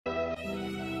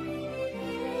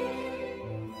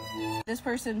This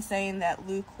person saying that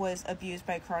Luke was abused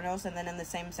by Kronos, and then in the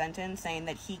same sentence saying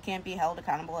that he can't be held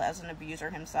accountable as an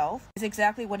abuser himself, is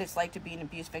exactly what it's like to be an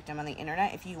abuse victim on the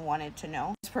internet, if you wanted to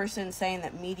know. This person saying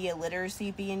that media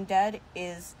literacy being dead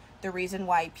is the reason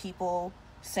why people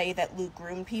say that Luke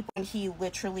groomed people, and he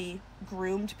literally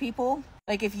groomed people.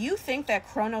 Like, if you think that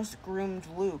Kronos groomed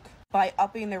Luke by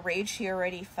upping the rage he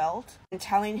already felt and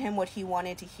telling him what he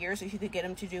wanted to hear so he could get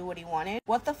him to do what he wanted,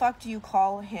 what the fuck do you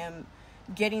call him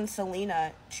getting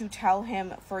Selena to tell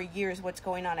him for years what's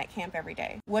going on at camp every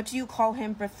day? What do you call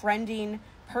him befriending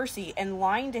Percy and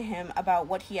lying to him about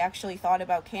what he actually thought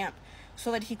about camp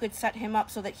so that he could set him up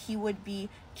so that he would be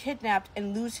kidnapped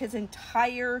and lose his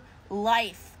entire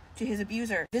life to his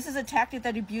abuser? This is a tactic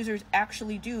that abusers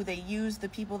actually do. They use the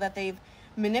people that they've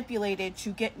manipulated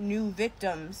to get new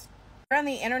victims. They're on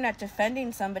the internet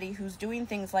defending somebody who's doing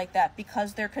things like that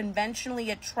because they're conventionally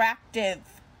attractive.